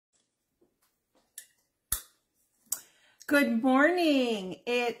Good morning.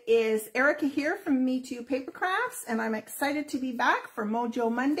 It is Erica here from Me Too Paper Crafts, and I'm excited to be back for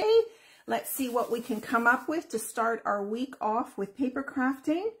Mojo Monday. Let's see what we can come up with to start our week off with paper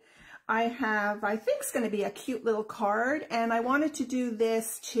crafting. I think it's going to be a cute little card, and I wanted to do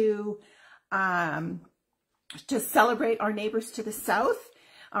this to celebrate our neighbors to the south,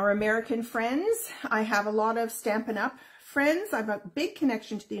 our American friends. I have a lot of Stampin' Up friends. I have a big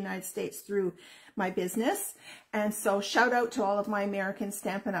connection to the United States through my business, and so shout out to all of my American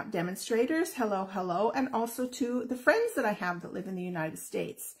Stampin' Up demonstrators. Hello, hello, and also to the friends that I have that live in the United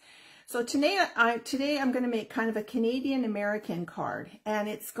States. So today I'm going to make kind of a Canadian American card, and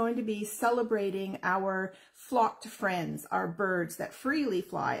it's going to be celebrating our flocked friends, our birds that freely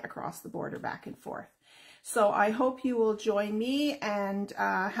fly across the border back and forth. So I hope you will join me and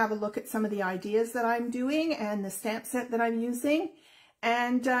have a look at some of the ideas that I'm doing and the stamp set that I'm using.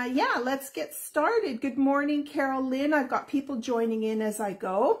 And yeah, let's get started. Good morning, Carol Lynn. I've got people joining in as I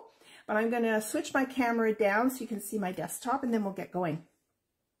go, but I'm going to switch my camera down so you can see my desktop, and then we'll get going.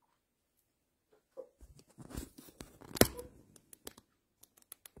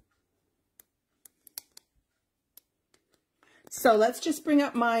 So let's just bring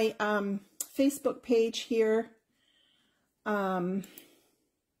up my Facebook page here.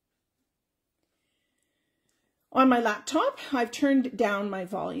 On my laptop, I've turned down my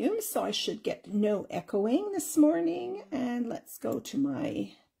volume, so I should get no echoing this morning. And let's go to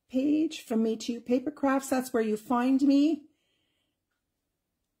my page from Me Too Paper Crafts. That's where you find me.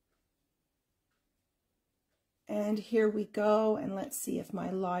 And here we go. And let's see if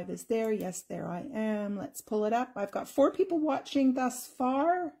my live is there. Yes, there I am. Let's pull it up. I've got 4 people watching thus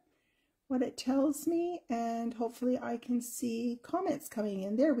far, what it tells me. And hopefully I can see comments coming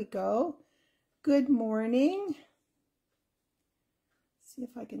in. There we go. Good morning. See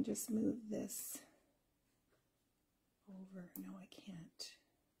if I can just move this over. No, I can't.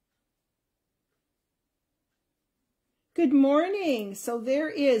 Good morning. So there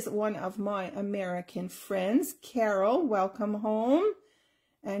is one of my American friends, Carol. Welcome home.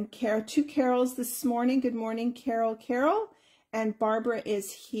 And 2 Carols this morning. Good morning, Carol. And Barbara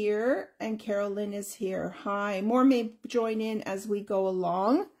is here, and Carolyn is here. Hi. More may join in as we go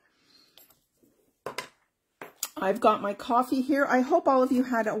along. I've got my coffee here. I hope all of you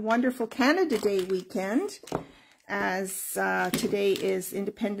had a wonderful Canada Day weekend, as today is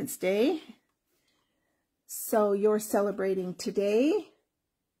Independence Day. So you're celebrating today.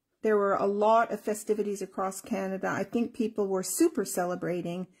 There were a lot of festivities across Canada. I think people were super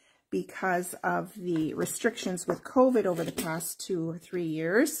celebrating because of the restrictions with COVID over the past 2 or 3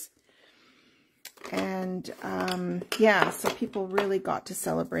 years. And yeah, so people really got to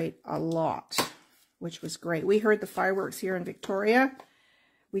celebrate a lot, which was great. We heard the fireworks here in Victoria.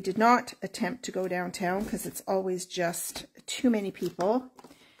 We did not attempt to go downtown because it's always just too many people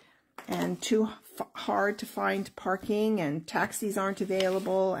and too hard to find parking, and taxis aren't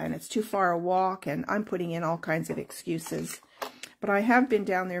available, and it's too far a walk, and I'm putting in all kinds of excuses. But I have been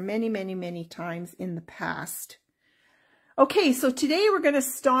down there many, many, many times in the past. Okay, so today we're going to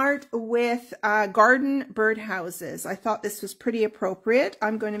start with garden birdhouses. I thought this was pretty appropriate.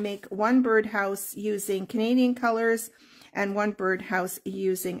 I'm going to make 1 birdhouse using Canadian colors and 1 birdhouse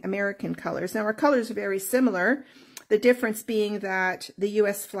using American colors. Now, our colors are very similar, the difference being that the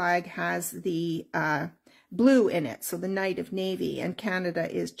US flag has the blue in it, so the Knight of Navy, and Canada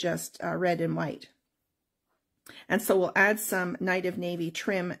is just red and white. And so we'll add some Knight of Navy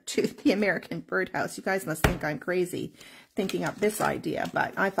trim to the American birdhouse. You guys must think I'm crazy thinking up this idea,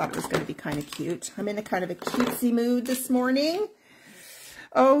 but I thought it was going to be kind of cute. I'm in a kind of a cutesy mood this morning.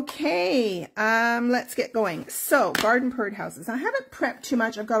 Okay, let's get going. So, garden birdhouses. I haven't prepped too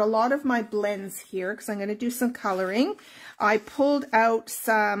much. I've got a lot of my blends here because I'm going to do some coloring. I pulled out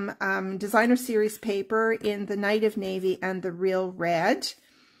some designer series paper in the Knight of Navy and the Real Red.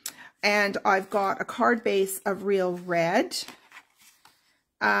 And I've got a card base of Real Red.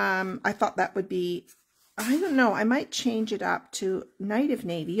 I thought that would be, I don't know, I might change it up to Knight of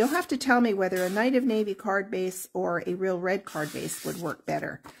Navy. You'll have to tell me whether a Knight of Navy card base or a Real Red card base would work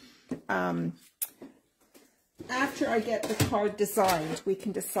better. After I get the card designed, we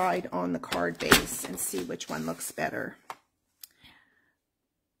can decide on the card base and see which one looks better.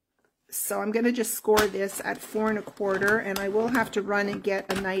 So I'm going to just score this at 4 1/4, and I will have to run and get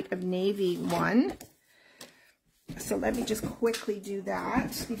a Knight of Navy one. So let me just quickly do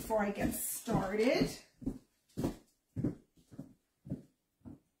that before I get started.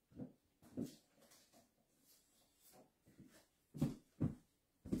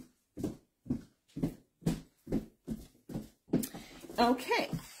 Okay,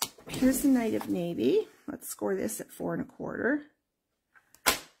 here's the Knight of Navy. Let's score this at 4 1/4.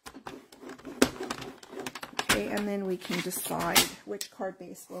 Okay, and then we can decide which card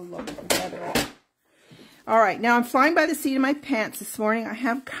base will look better. All right, now I'm flying by the seat of my pants this morning. I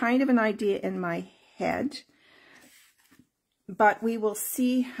have kind of an idea in my head, but we will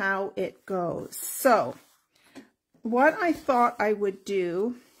see how it goes. So what I thought I would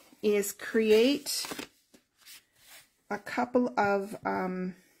do is create a couple of,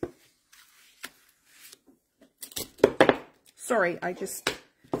 sorry, I just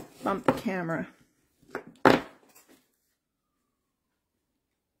bumped the camera.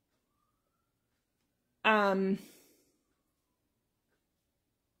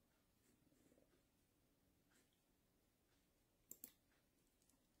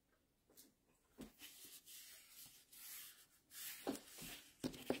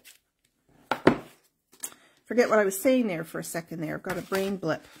 Forget what I was saying there for a second there. I've got a brain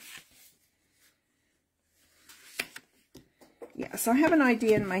blip. Yeah, so I have an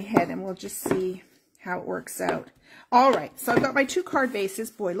idea in my head, and we'll just see how it works out. All right, so I've got my 2 card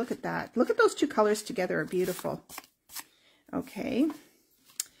bases. Boy, look at that. Look at those 2 colors together, are beautiful. Okay.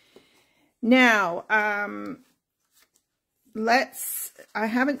 Now, I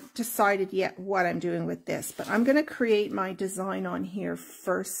haven't decided yet what I'm doing with this, but I'm going to create my design on here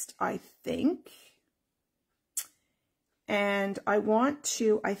first, I think. And I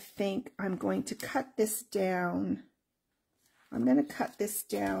think I'm going to cut this down. I'm going to cut this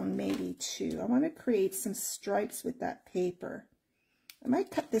down maybe to, I want to create some stripes with that paper. I might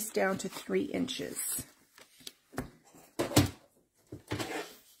cut this down to 3 inches.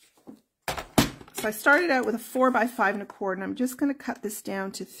 So I started out with a 4 by 5 1/4, and I'm just going to cut this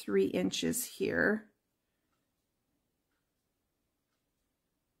down to 3 inches here.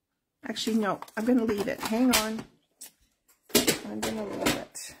 Actually, no, I'm going to leave it. Hang on. I'm going to leave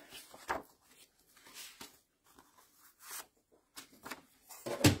it.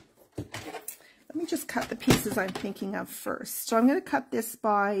 Let me just cut the pieces I'm thinking of first. So I'm going to cut this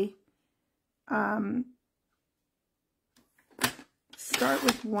by, start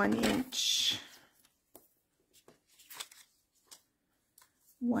with 1 inch.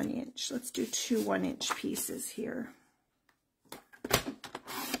 1 inch. Let's do 2 1-inch pieces here.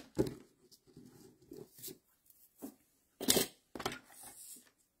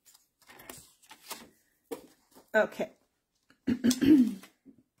 Okay.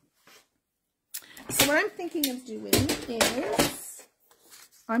 So what I'm thinking of doing is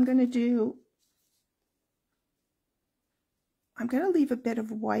I'm going to leave a bit of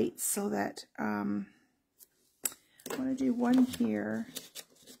white so that I want to do one here,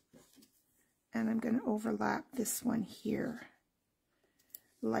 and I'm going to overlap this one here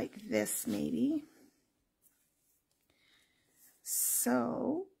like this maybe.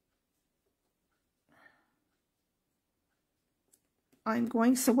 So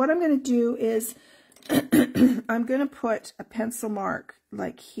what I'm going to do is I'm going to put a pencil mark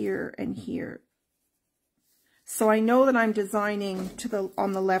like here and here. So I know that I'm designing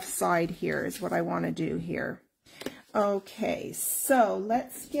on the left side here is what I want to do here. Okay, so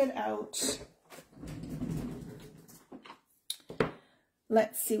let's get out.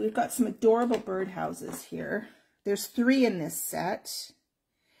 Let's see, we've got some adorable birdhouses here. There's 3 in this set.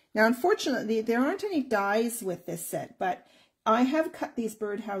 Now, unfortunately, there aren't any dies with this set, but I have cut these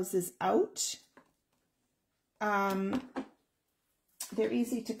birdhouses out. They're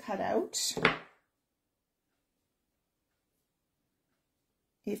easy to cut out.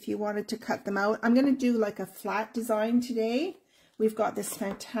 If you wanted to cut them out, I'm going to do like a flat design today. We've got this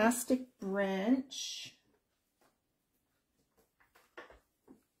fantastic branch.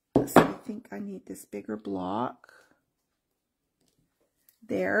 So I think I need this bigger block.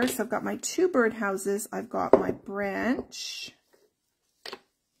 There, so I've got my 2 birdhouses, I've got my branch,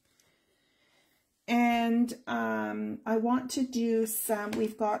 and I want to do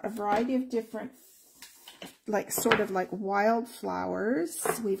we've got a variety of different, like sort of like wildflowers.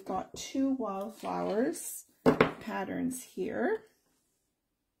 We've got 2 wildflowers patterns here.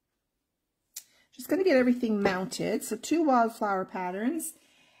 Just going to get everything mounted, so 2 wildflower patterns.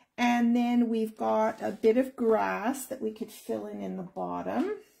 And then we've got a bit of grass that we could fill in the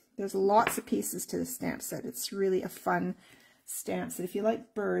bottom. There's lots of pieces to the stamp set. It's really a fun stamp set if you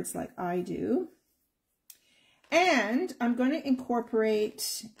like birds like I do. And I'm going to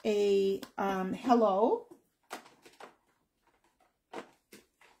incorporate a hello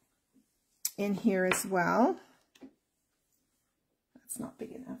in here as well. That's not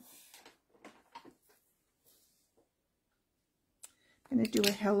big enough. I'm going to do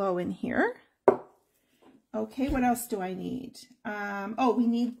a hello in here. Okay, what else do I need? Oh, we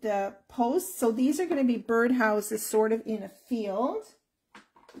need the posts. So these are going to be birdhouses sort of in a field.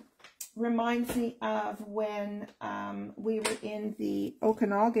 Reminds me of when we were in the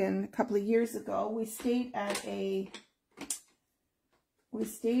Okanagan a couple of years ago. We stayed at a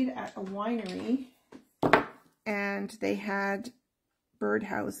winery, and they had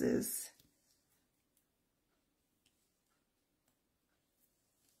birdhouses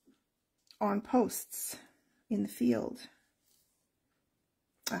on posts in the field.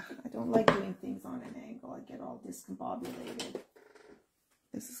 I don't like doing things on an angle. I get all discombobulated.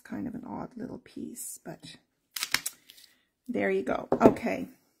 This is kind of an odd little piece, but there you go. Okay.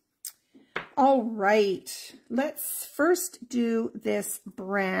 All right. Let's first do this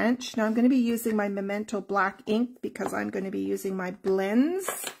branch. Now I'm going to be using my Memento black ink because I'm going to be using my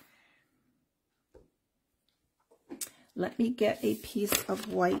blends. Let me get a piece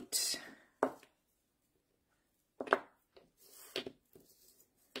of white.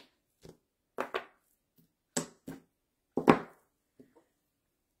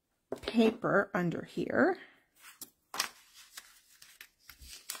 Paper under here.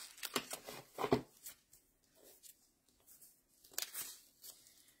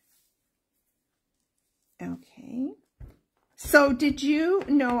 Okay. So did you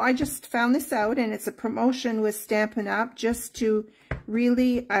know, I just found this out, and it's a promotion with Stampin' Up! Just to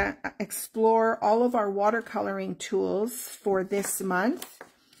really explore all of our watercoloring tools for this month.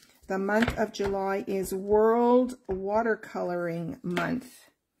 The month of July is World Watercoloring Month.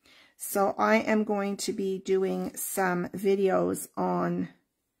 So I am going to be doing some videos on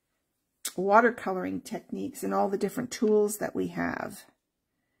watercoloring techniques and all the different tools that we have.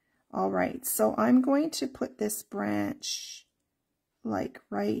 All right, so I'm going to put this branch like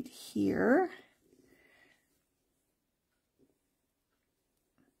right here.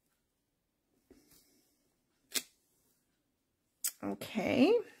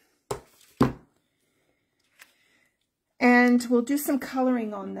 Okay. And we'll do some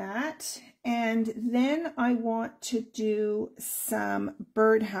coloring on that. And then I want to do some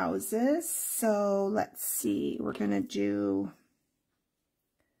birdhouses. So let's see, we're going to do...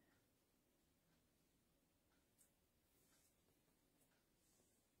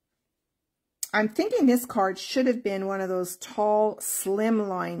 I'm thinking this card should have been one of those tall,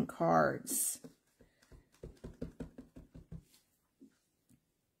 slimline cards.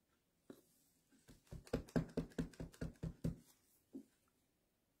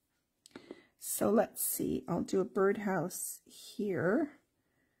 So let's see, I'll do a birdhouse here.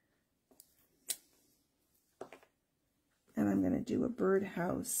 And I'm going to do a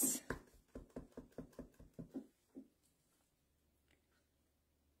birdhouse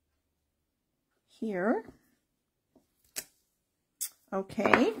here.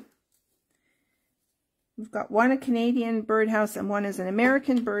 Okay. We've got one a Canadian birdhouse and one is an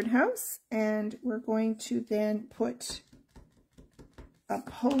American birdhouse. And we're going to then put a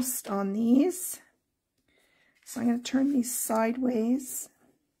post on these. So I'm going to turn these sideways.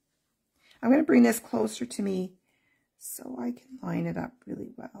 I'm going to bring this closer to me so I can line it up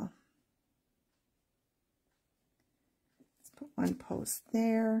really well. Let's put one post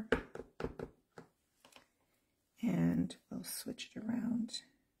there. And we'll switch it around.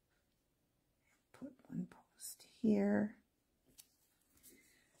 Put one post here.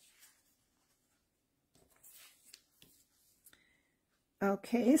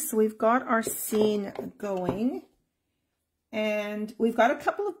 Okay, so we've got our scene going, and we've got a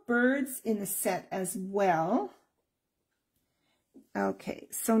couple of birds in the set as well. Okay,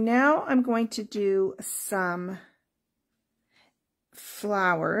 so now I'm going to do some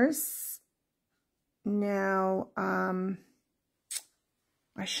flowers. Now, I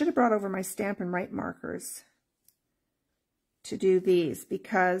should have brought over my Stampin' Write markers to do these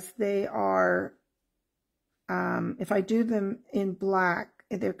because they are... if I do them in black,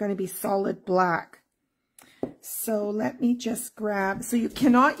 they're going to be solid black. So let me just grab, so you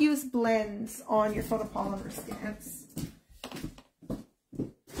cannot use blends on your photopolymer stamps.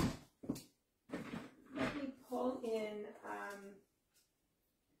 Let me pull in,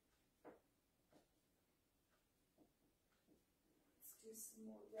 let's do some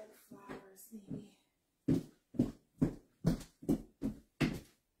more red flowers maybe.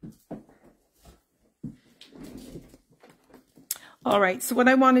 All right, so what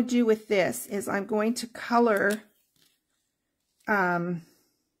I want to do with this is I'm going to color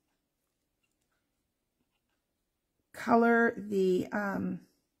the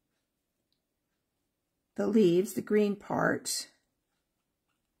leaves, the green part,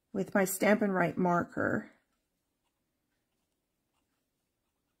 with my Stampin' Write marker.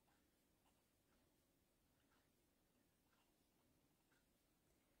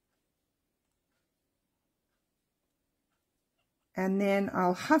 and then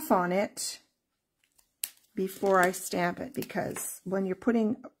I'll huff on it before I stamp it, because when you're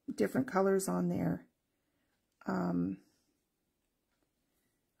putting different colors on there, oh,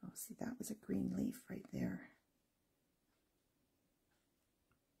 see, that was a green leaf right there.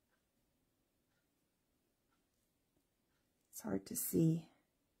 It's hard to see.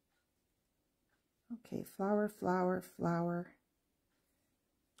 Okay, flower, flower, flower.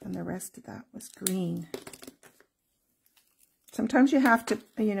 And the rest of that was green. Sometimes you have to,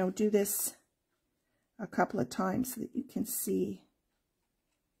 you know, do this a couple of times so that you can see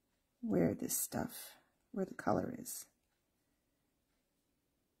where this stuff, where the color is.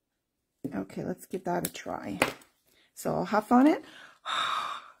 Okay, let's give that a try. So I'll huff on it.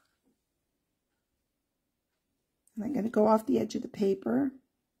 And I'm going to go off the edge of the paper.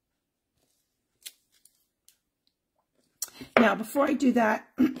 Now, before I do that,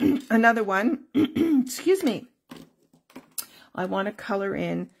 another one, excuse me, I want to color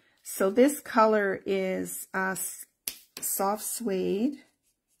in. So this color is soft suede.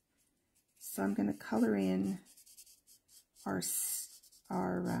 So I'm going to color in our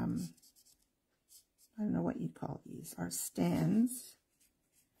I don't know what you'd call these, our stands.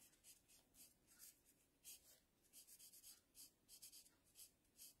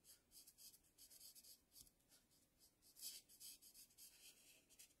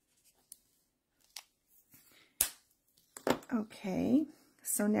 Okay,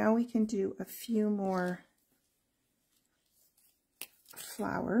 so now we can do a few more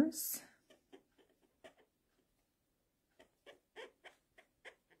flowers.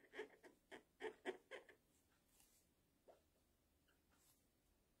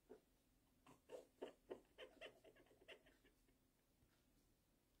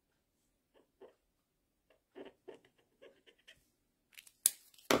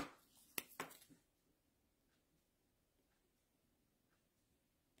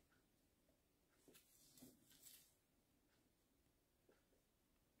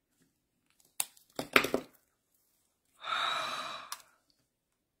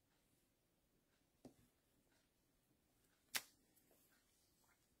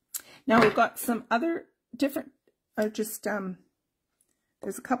 Now we've got some other different,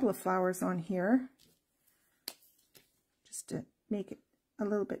 there's a couple of flowers on here, just to make it a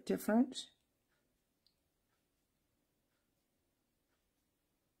little bit different.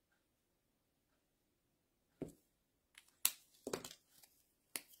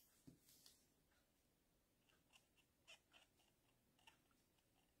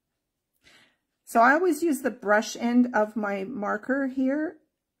 So I always use the brush end of my marker here.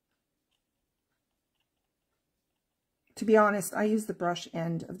 To be honest, I use the brush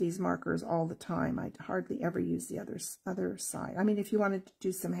end of these markers all the time. I hardly ever use the other side. I mean, if you wanted to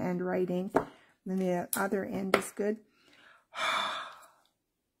do some handwriting, then the other end is good.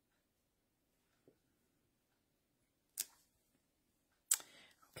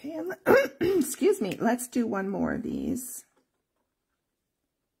 Okay, and excuse me, let's do one more of these.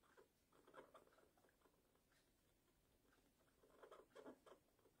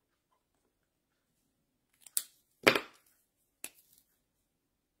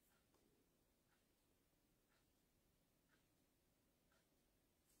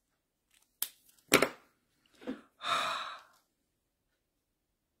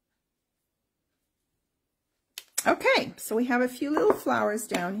 Okay, so we have a few little flowers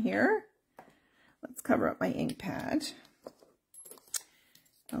down here. Let's cover up my ink pad.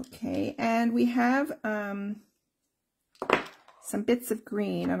 Okay, and we have some bits of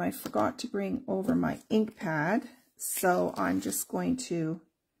green, and I forgot to bring over my ink pad, so I'm just going to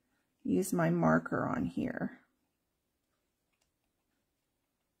use my marker on here.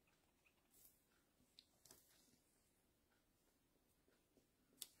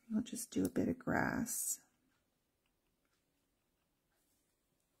 I'll just do a bit of grass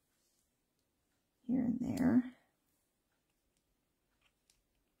here and there.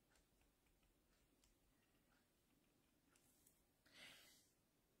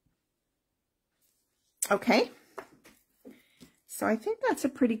 Okay, so I think that's a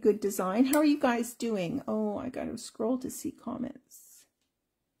pretty good design. How are you guys doing? Oh, I gotta scroll to see comments.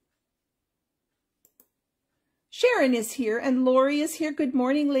 Sharon is here and Lori is here. Good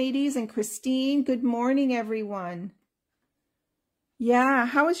morning, ladies, and Christine. Good morning, everyone. Yeah,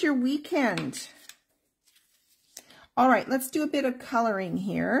 how was your weekend? All right, let's do a bit of coloring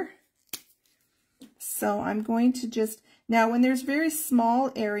here. So I'm going to just, now when there's very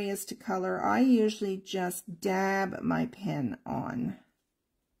small areas to color, I usually just dab my pen on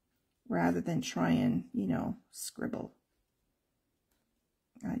rather than try and, you know, scribble.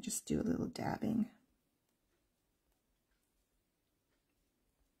 I just do a little dabbing.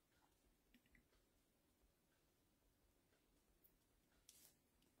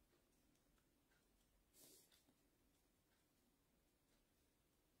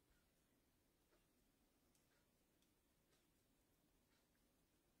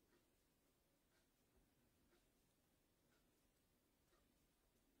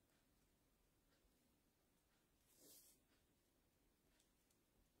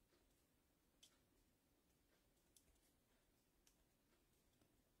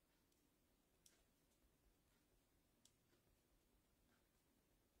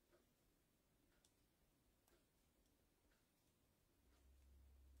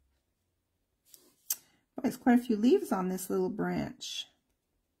 Oh, there's quite a few leaves on this little branch.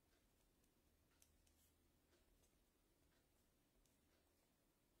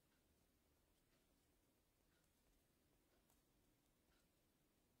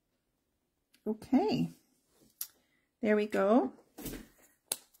 Okay, there we go.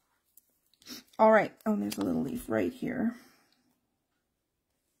 All right, oh, there's a little leaf right here.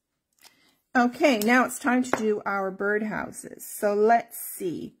 Okay, now it's time to do our birdhouses. So let's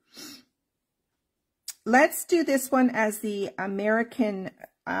see. Let's do this one as the American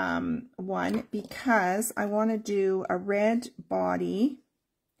one because I want to do a red body.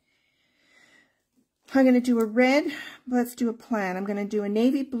 I'm going to do a red, let's do a plan. I'm going to do a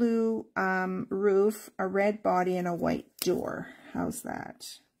navy blue roof, a red body, and a white door. How's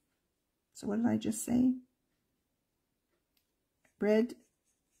that? So what did I just say? Red.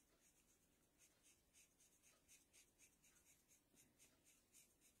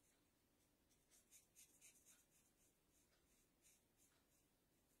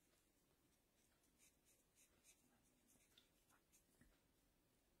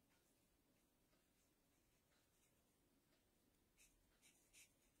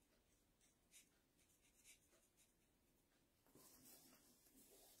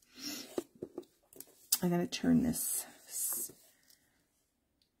 I'm going to turn this.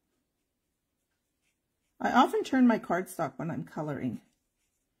 I often turn my cardstock when I'm coloring.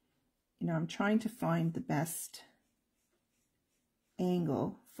 You know, I'm trying to find the best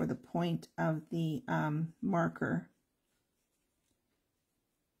angle for the point of the marker.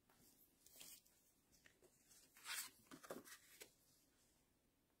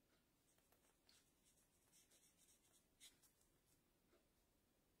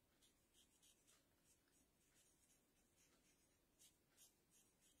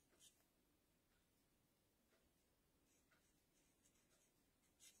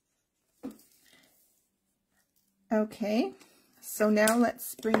 Okay, so now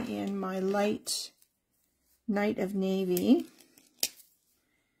let's bring in my light Night of Navy,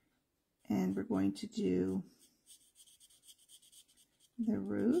 and we're going to do the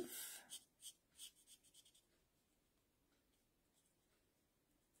roof.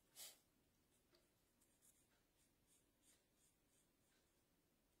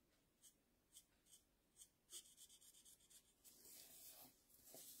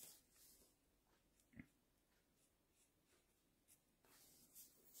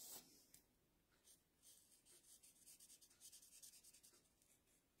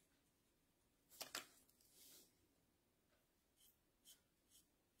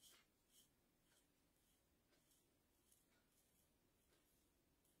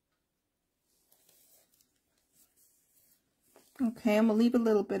 Okay, I'm going to leave a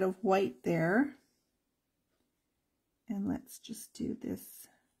little bit of white there. And let's just do this.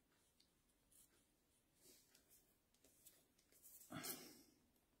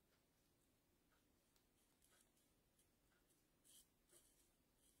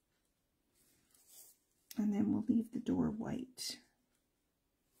 And then we'll leave the door white.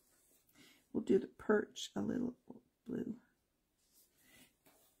 We'll do the perch a little blue.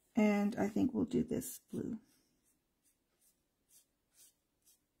 And I think we'll do this blue.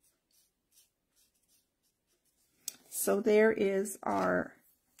 So there is our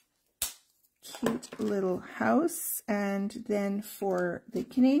cute little house. And then for the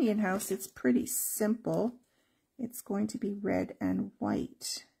Canadian house, it's pretty simple. It's going to be red and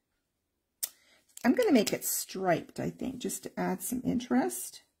white. I'm going to make it striped, I think, just to add some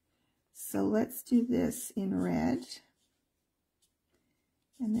interest. So let's do this in red.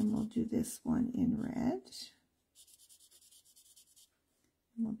 And then we'll do this one in red.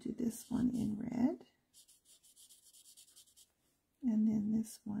 And we'll do this one in red. And then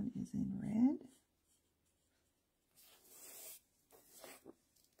this one is in red.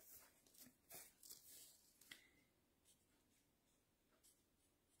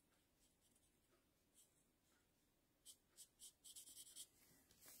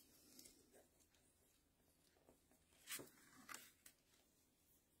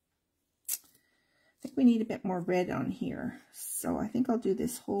 I think we need a bit more red on here. So I think I'll do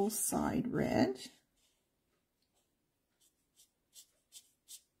this whole side red.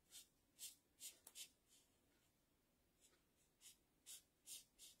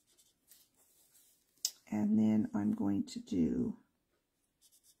 And then I'm going to do,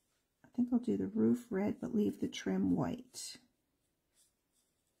 I think I'll do the roof red, but leave the trim white.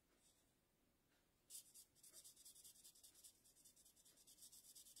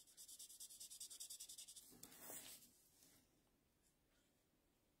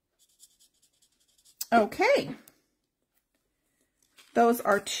 Okay. Those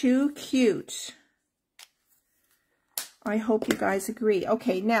are two cute I hope you guys agree.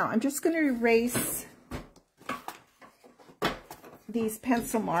 Okay, now I'm just going to erase these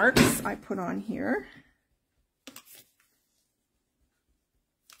pencil marks I put on here.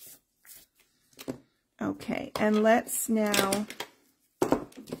 Okay, and let's now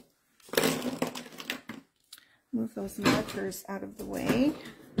move those markers out of the way.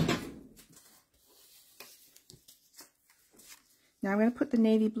 Now I'm going to put the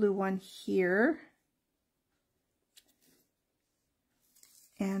navy blue one here,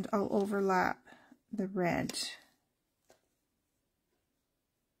 and I'll overlap the red.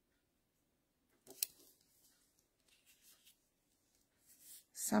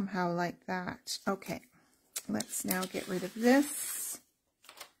 Somehow like that. Okay, let's now get rid of this,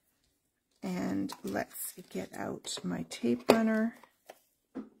 and let's get out my tape runner.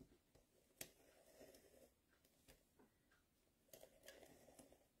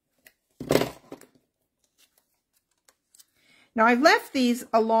 Now I've left these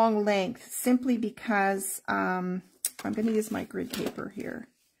a long length simply because I'm going to use my grid paper here.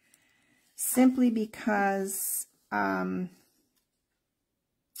 Simply because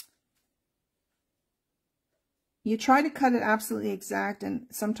you try to cut it absolutely exact, and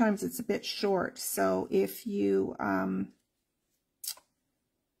sometimes it's a bit short. So if you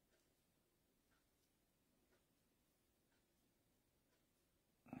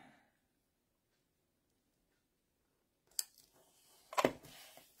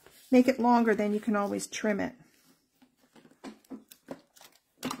make it longer, then you can always trim it.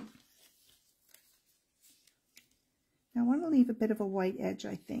 Now I want to leave a bit of a white edge,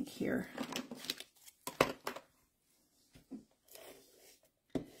 I think, here.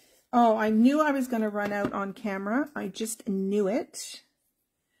 Oh, I knew I was going to run out on camera. I just knew it.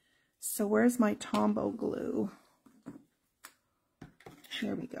 So where's my Tombow glue?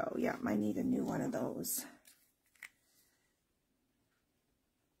 Here we go. Yeah, I need a new one of those.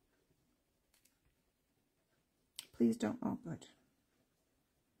 Please don't. Oh, good. I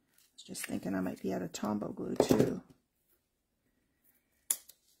was just thinking I might be out of Tombow glue too.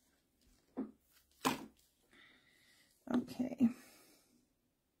 Okay.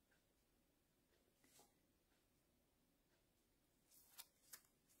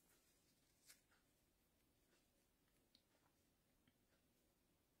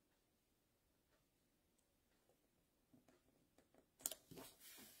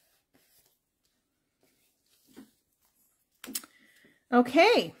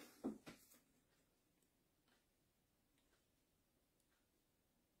 Okay.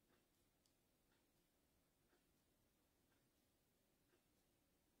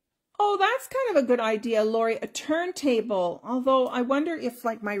 Oh, that's kind of a good idea, Lori, a turntable. Although I wonder if,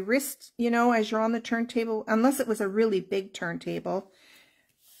 like, my wrist, you know, as you're on the turntable, unless it was a really big turntable.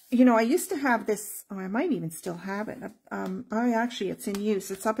 You know, I used to have this, oh, I might even still have it. Actually, it's in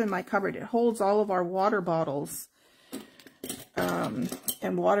use. It's up in my cupboard. It holds all of our water bottles.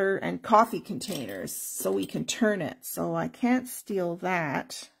 And water and coffee containers, so we can turn it. So I can't steal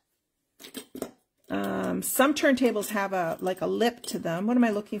that. Some turntables have a lip to them. What am I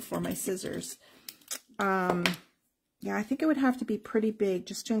looking for? My scissors. Yeah, I think it would have to be pretty big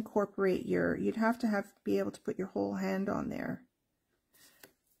just to incorporate your, you'd have to be able to put your whole hand on there.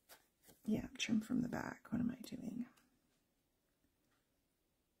 Yeah, trim from the back. What am I doing?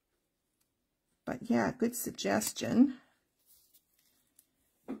 But yeah, good suggestion.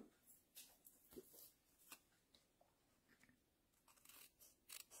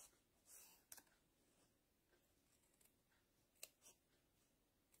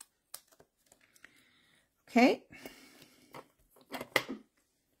 Okay.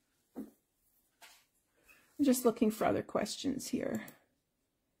 I'm just looking for other questions here.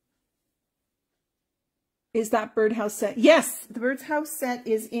 Is that birdhouse set? Yes, the birdhouse set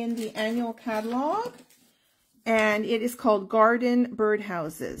is in the annual catalog, and it is called Garden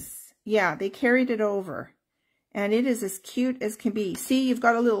Birdhouses. Yeah, they carried it over, and it is as cute as can be. See, you've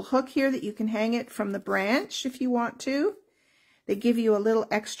got a little hook here that you can hang it from the branch if you want to. They give you a little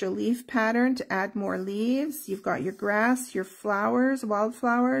extra leaf pattern to add more leaves. You've got your grass, your flowers,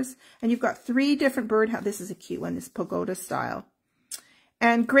 wildflowers, and you've got 3 different birdhouses. This is a cute one, this pagoda style.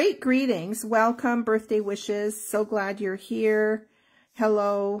 And great greetings. Welcome, birthday wishes. So glad you're here.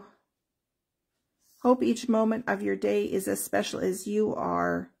 Hello. Hope each moment of your day is as special as you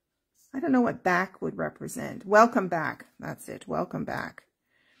are. I don't know what back would represent. Welcome back. That's it. Welcome back.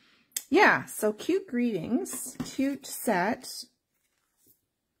 Yeah, so cute greetings. Cute set.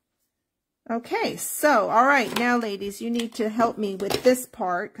 Okay, so, all right, now, ladies, you need to help me with this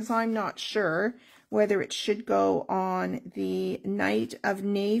part because I'm not sure whether it should go on the Night of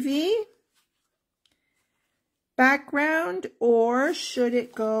Navy background, or should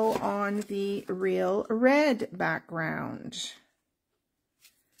it go on the real red background?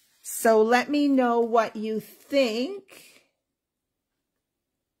 So let me know what you think.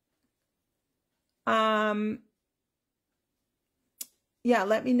 Yeah,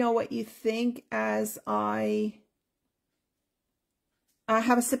 let me know what you think as I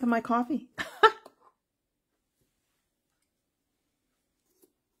have a sip of my coffee.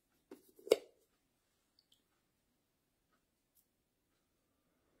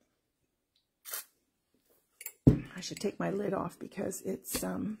 I should take my lid off because it's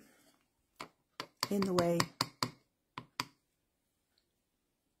in the way.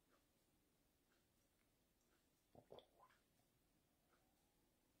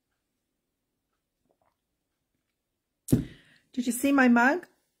 Did you see my mug?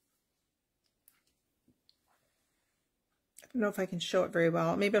 I don't know if I can show it very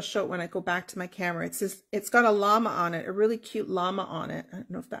well. Maybe I'll show it when I go back to my camera. It says, it's got a llama on it, a really cute llama on it. I don't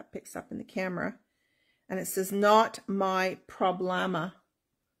know if that picks up in the camera. And it says, not my problema.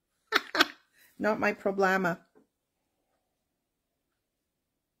 Not my problema.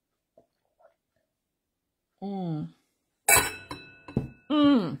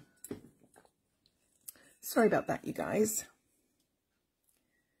 Sorry about that, you guys.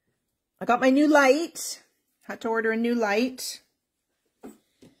 I got my new light. Had to order a new light.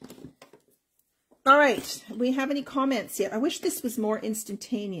 All right. Do we have any comments yet? I wish this was more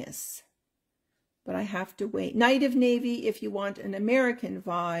instantaneous, but I have to wait. Night of Navy if you want an American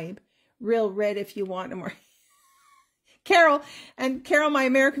vibe. Real red if you want a more... Carol, my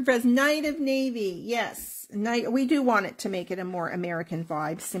American friends, Night of Navy. Yes. We do want it to make it a more American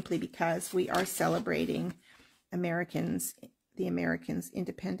vibe simply because we are celebrating the Americans'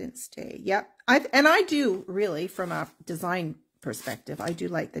 Independence Day. Yep. I do really, from a design perspective, I do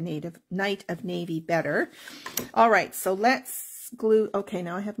like the Night of Navy better. All right, so let's glue. Okay,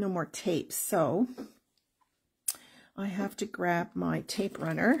 now I have no more tape, so I have to grab my tape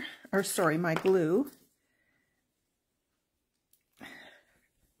runner, or sorry, my glue.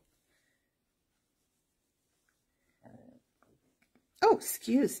 Oh,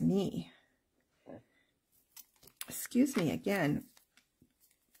 excuse me. Excuse me again.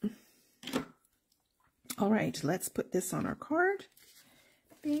 All right, let's put this on our card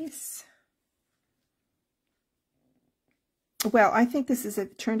base. Well, I think this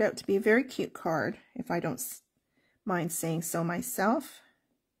turned out to be a very cute card, if I don't mind saying so myself.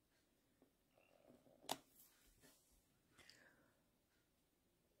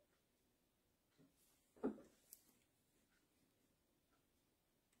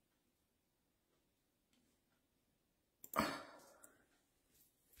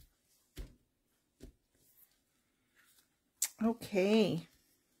 Okay.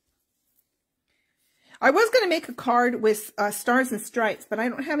 I was going to make a card with stars and stripes, but I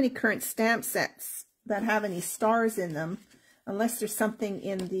don't have any current stamp sets that have any stars in them, unless there's something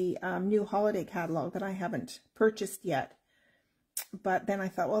in the new holiday catalog that I haven't purchased yet. But then I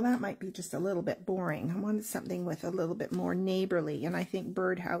thought, well, that might be just a little bit boring. I wanted something with a little bit more neighborly, and I think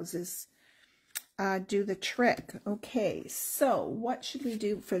birdhouses do the trick. Okay, so what should we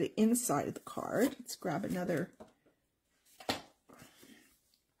do for the inside of the card? Let's grab another...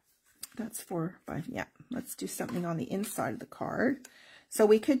 That's 4 by, yeah, let's do something on the inside of the card. So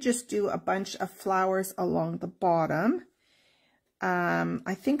we could just do a bunch of flowers along the bottom.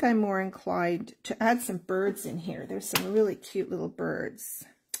 I think I'm more inclined to add some birds in here. There's some really cute little birds.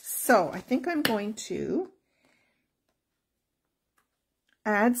 So I think I'm going to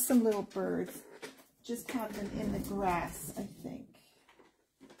add some little birds. Just have them in the grass, I think.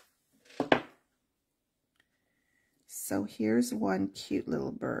 So here's one cute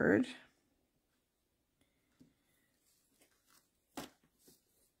little bird.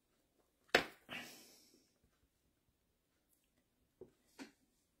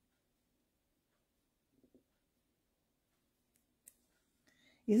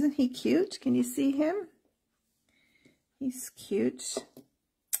 Isn't he cute? Can you see him? He's cute.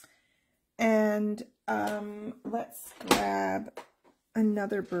 And let's grab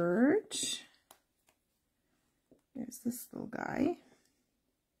another bird. There's this little guy.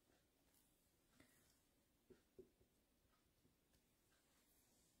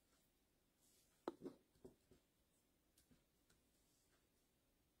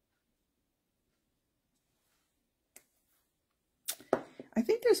 I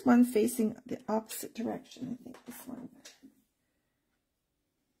think there's one facing the opposite direction. I think this one.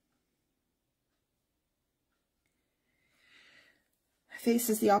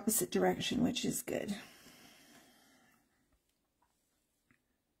 Faces the opposite direction, which is good.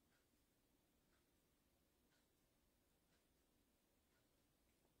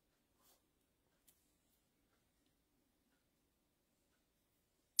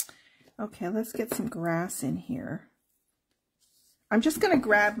 Okay, let's get some grass in here. I'm just going to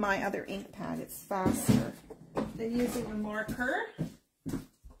grab my other ink pad. It's faster than using a marker.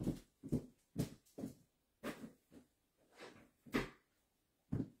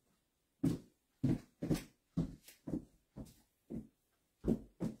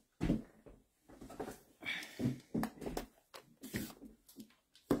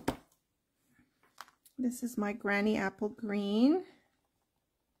 This is my Granny Apple Green.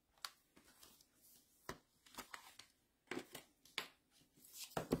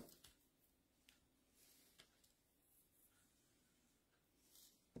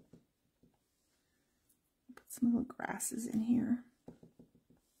 Put some little grasses in here.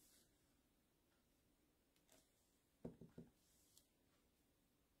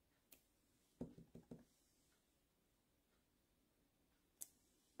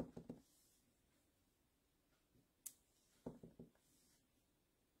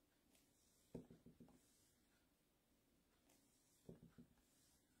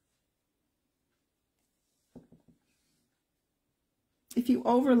 If you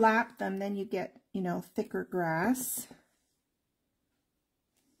overlap them, then you get, you know, thicker grass.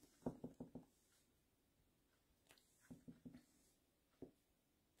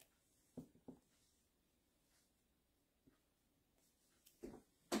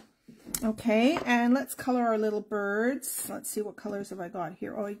 Okay, and let's color our little birds. Let's see, what colors have I got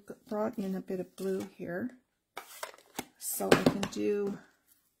here? Oh, I brought in a bit of blue here. So I can do...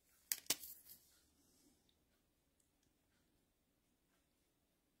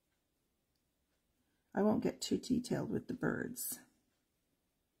 I won't get too detailed with the birds.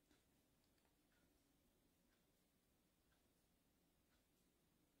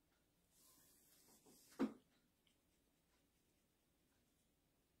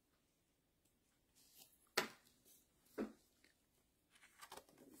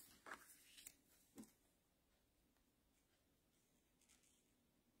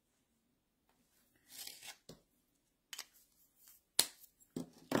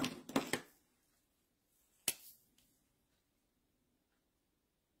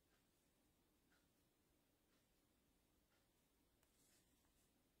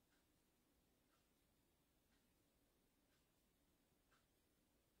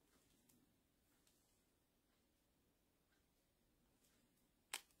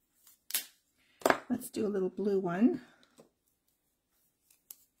 Let's do a little blue one.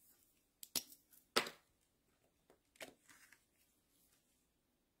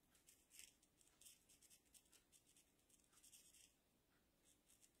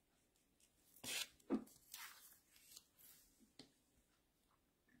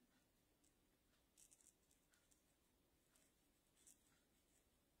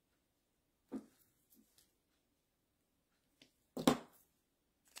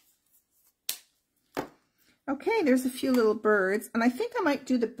 Okay, there's a few little birds, and I think I might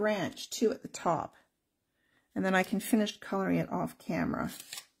do the branch too at the top, and then I can finish coloring it off camera.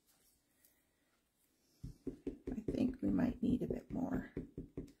 I think we might need a bit more.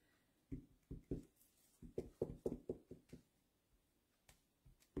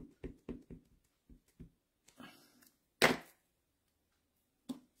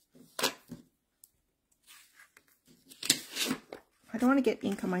 I don't want to get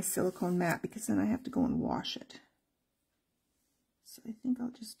ink on my silicone mat because then I have to go and wash it. So I think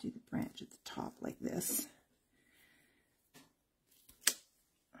I'll just do the branch at the top like this.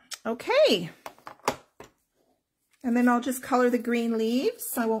 Okay. And then I'll just color the green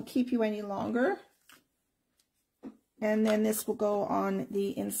leaves. I won't keep you any longer. And then this will go on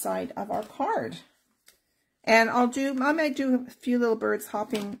the inside of our card. And I might do a few little birds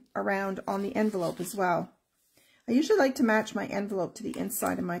hopping around on the envelope as well. I usually like to match my envelope to the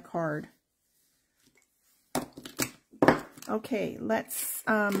inside of my card. Okay, let's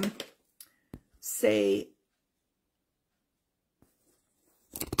say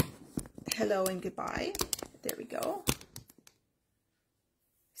hello and goodbye. There we go.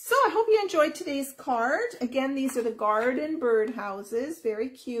 So I hope you enjoyed today's card. Again, these are the Garden Birdhouses, very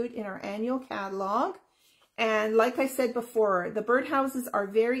cute, in our annual catalog. And like I said before, the birdhouses are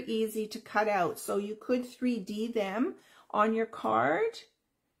very easy to cut out, so you could 3D them on your card.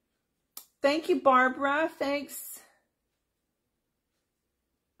 Thank you, Barbara. Thanks.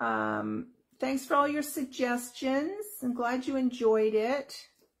 Thanks for all your suggestions. I'm glad you enjoyed it.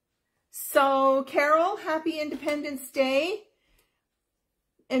 So, Carol, happy Independence Day.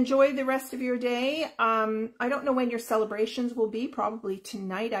 Enjoy the rest of your day. I don't know when your celebrations will be. Probably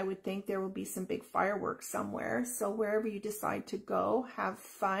tonight, I would think. There will be some big fireworks somewhere. So wherever you decide to go, have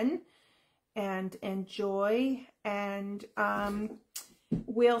fun and enjoy. And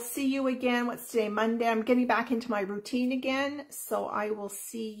we'll see you again. What's today? Monday. I'm getting back into my routine again. So I will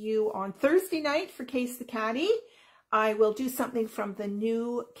see you on Thursday night for Case the Caddy. I will do something from the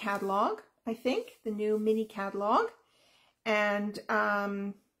new catalog, I think, the new mini catalog. And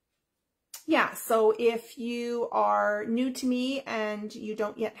yeah, so if you are new to me and you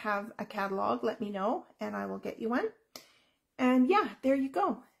don't yet have a catalog, let me know and I will get you one. And yeah, there you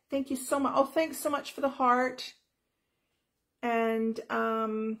go. Thank you so much. Oh, thanks so much for the heart. And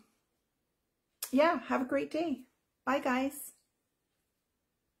yeah, have a great day. Bye, guys.